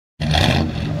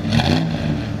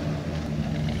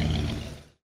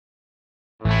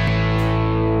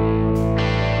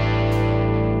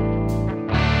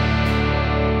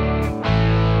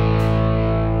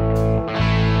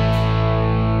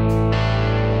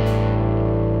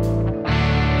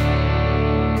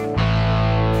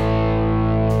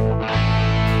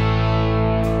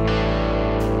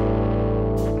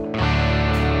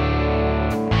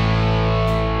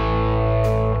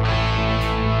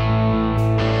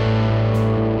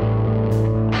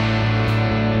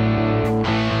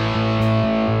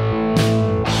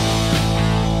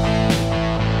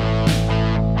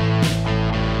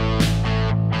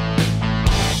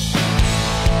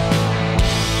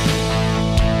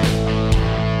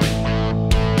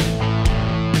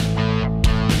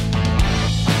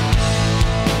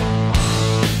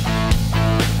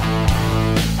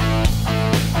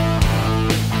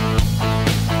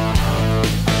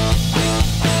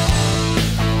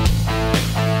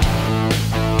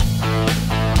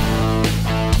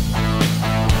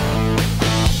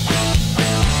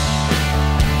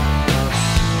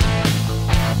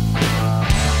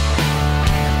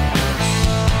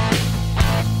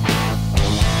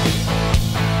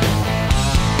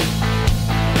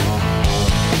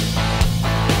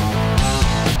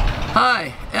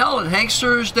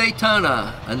HANKSTERS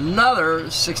Daytona, another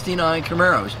 69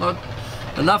 Camaro. It's not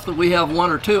enough that we have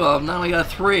one or two of them, now we got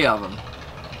three of them.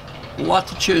 A lot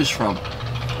to choose from.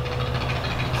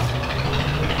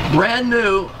 Brand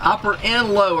new upper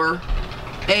and lower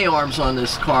A-arms on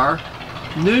this car.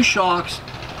 New shocks,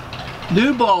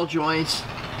 new ball joints,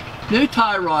 new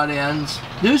tie rod ends,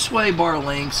 new sway bar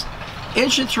links,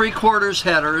 1 3/4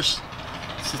 headers.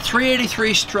 It's a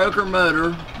 383 stroker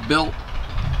motor built.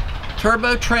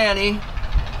 Turbo tranny.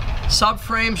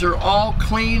 Subframes are all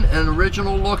clean and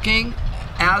original looking,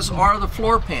 as are the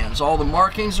floor pans. All the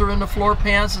markings are in the floor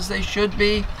pans as they should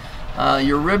be.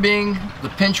 Your ribbing, the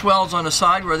pinch welds on the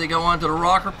side where they go onto the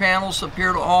rocker panels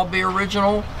appear to all be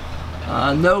original.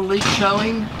 No leak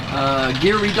showing.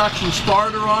 Gear reduction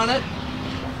starter on it.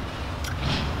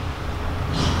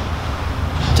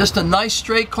 Just a nice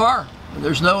straight car.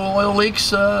 There's no oil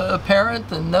leaks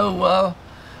apparent, and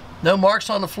no marks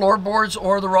on the floorboards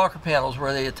or the rocker panels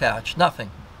where they attach.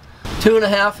 Nothing.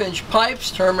 2.5-inch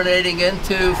pipes terminating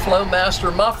into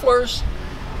Flowmaster mufflers.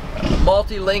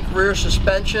 Multi-link rear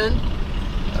suspension,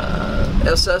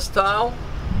 SS style.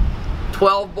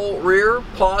 12-bolt rear,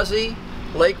 Pawsey,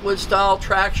 Lakewood style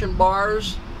traction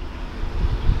bars.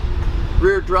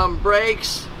 Rear drum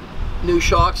brakes. New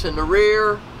shocks in the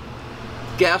rear.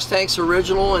 Gas tank's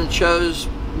original and it shows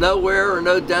no wear or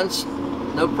no dents,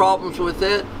 no problems with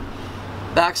it.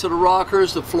 Backs of the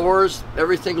rockers, the floors,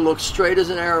 everything looks straight as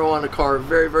an arrow on the car.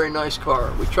 Very, very nice car.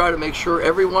 We try to make sure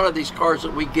every one of these cars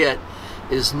that we get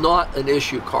is not an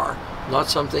issue car. Not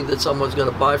something that someone's going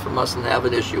to buy from us and have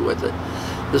an issue with it.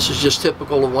 This is just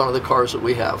typical of one of the cars that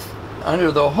we have.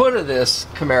 Under the hood of this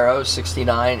Camaro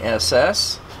 69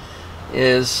 SS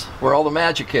is where all the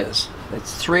magic is.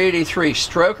 It's 383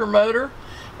 stroker motor,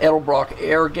 Edelbrock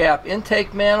air gap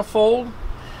intake manifold,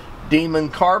 Demon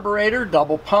carburetor,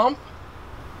 double pump,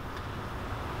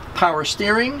 power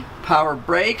steering, power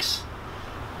brakes,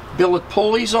 billet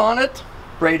pulleys on it,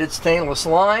 braided stainless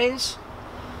lines,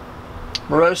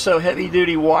 Moroso heavy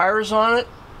duty wires on it,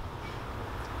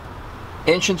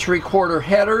 1 3/4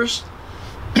 headers.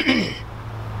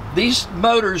 These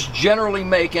motors generally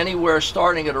make anywhere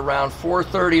starting at around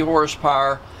 430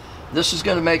 horsepower. This is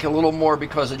going to make a little more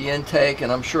because of the intake,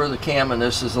 and I'm sure the cam in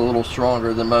this is a little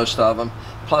stronger than most of them.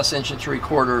 Plus 1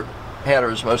 3/4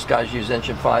 headers. Most guys use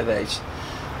 1 5/8.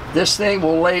 This thing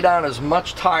will lay down as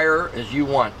much tire as you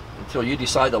want until you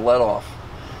decide to let off.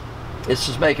 This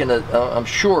is making I'm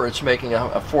sure it's making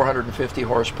a 450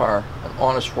 horsepower, an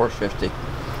honest 450.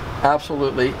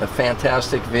 Absolutely a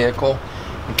fantastic vehicle.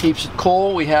 It keeps it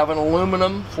cool. We have an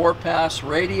aluminum 4-pass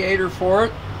radiator for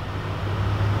it.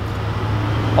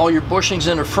 All your bushings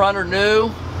in the front are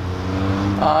new.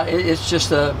 It's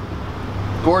just a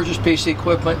gorgeous piece of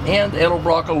equipment, and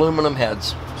Edelbrock aluminum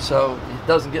heads. So it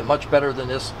doesn't get much better than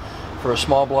this for a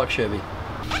small block Chevy.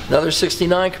 Another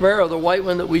 69 Camaro, the white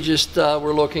one that we just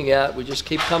were looking at. We just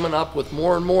keep coming up with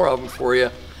more and more of them for you.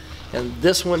 And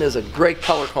this one is a great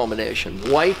color combination.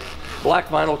 White, black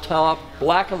vinyl top,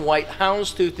 black and white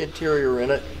houndstooth interior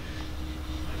in it.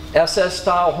 SS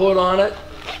style hood on it.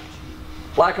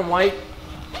 Black and white.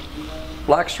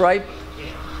 Black stripe,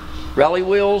 rally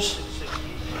wheels,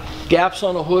 gaps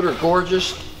on the hood are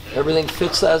gorgeous. Everything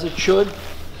fits as it should.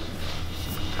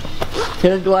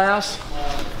 Tinted glass,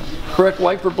 correct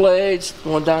wiper blades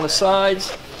going down the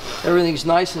sides. Everything's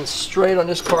nice and straight on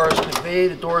this car as can be.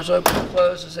 The doors open and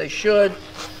close as they should.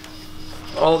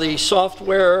 All the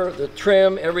software, the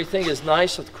trim, everything is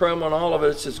nice with chrome on all of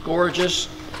it. It's gorgeous.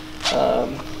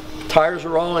 Tires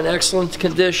are all in excellent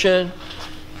condition.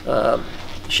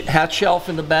 Hatch shelf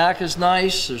in the back is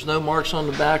nice. There's no marks on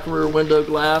the back rear window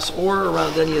glass or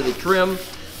around any of the trim.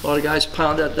 A lot of guys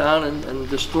pound that down and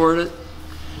distort it.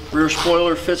 Rear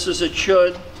spoiler fits as it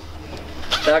should.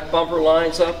 Back bumper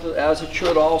lines up as it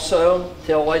should also.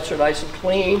 Tail lights are nice and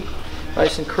clean,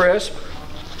 nice and crisp.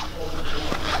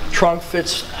 Trunk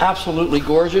fits absolutely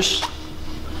gorgeous.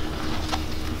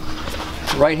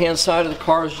 Right hand side of the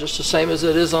car is just the same as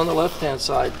it is on the left hand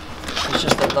side. It's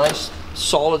just a nice,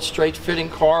 solid, straight fitting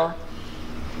car.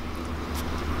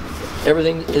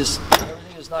 Everything is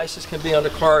as nice as can be on the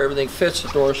car. Everything fits, the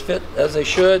doors fit as they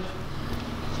should.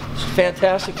 It's a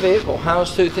fantastic vehicle.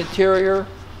 Houndstooth interior.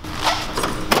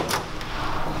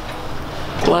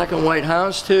 Black and white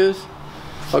houndstooth.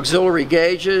 Auxiliary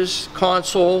gauges,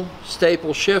 console,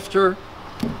 staple shifter.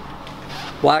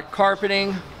 Black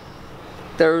carpeting.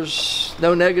 There's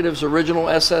no negatives, original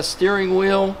SS steering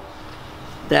wheel.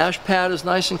 Dash pad is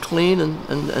nice and clean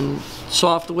and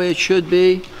soft the way it should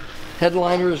be.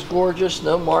 Headliner is gorgeous,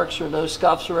 no marks or no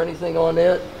scuffs or anything on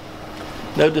it.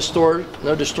 No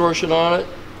distortion on it.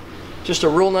 Just a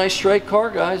real nice straight car,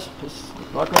 guys. It's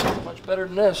not going to get much better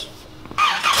than this.